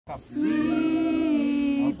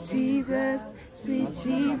Sweet Jesus,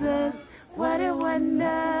 what a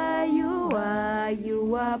wonder you are.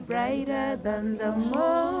 You are brighter than the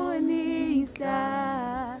morning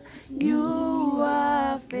star. You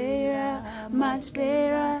are fairer, much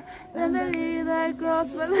fairer than the lily that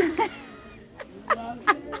grows for the...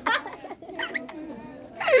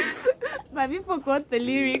 But we forgot the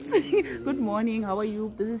lyrics. Good morning, how are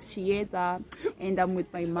you? This is Chiedza, and I'm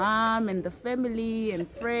with my mom and the family and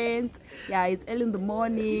friends. Yeah, it's early in the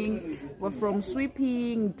morning. We're from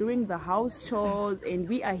sweeping, doing the house chores, and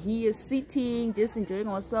we are here sitting, just enjoying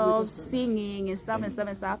ourselves, singing and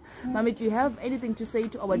stuff. Mommy, do you have anything to say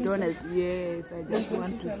to our donors? Yes, I just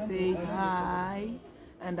want to say hi.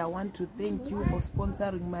 And I want to thank you for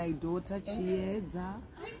sponsoring my daughter, Chiedza.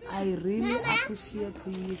 I really appreciate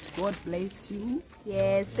it. God bless you.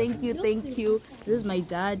 Yes, thank you. This is my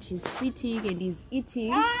dad. He's sitting and he's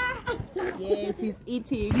eating. Yes, he's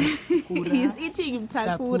eating. He's eating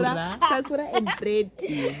takura and bread.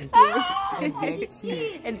 Yes. And black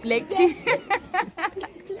tea. And black tea.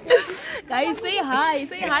 Guys, say hi.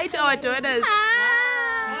 Say hi to our daughters.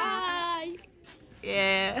 Hi.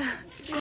 Yeah.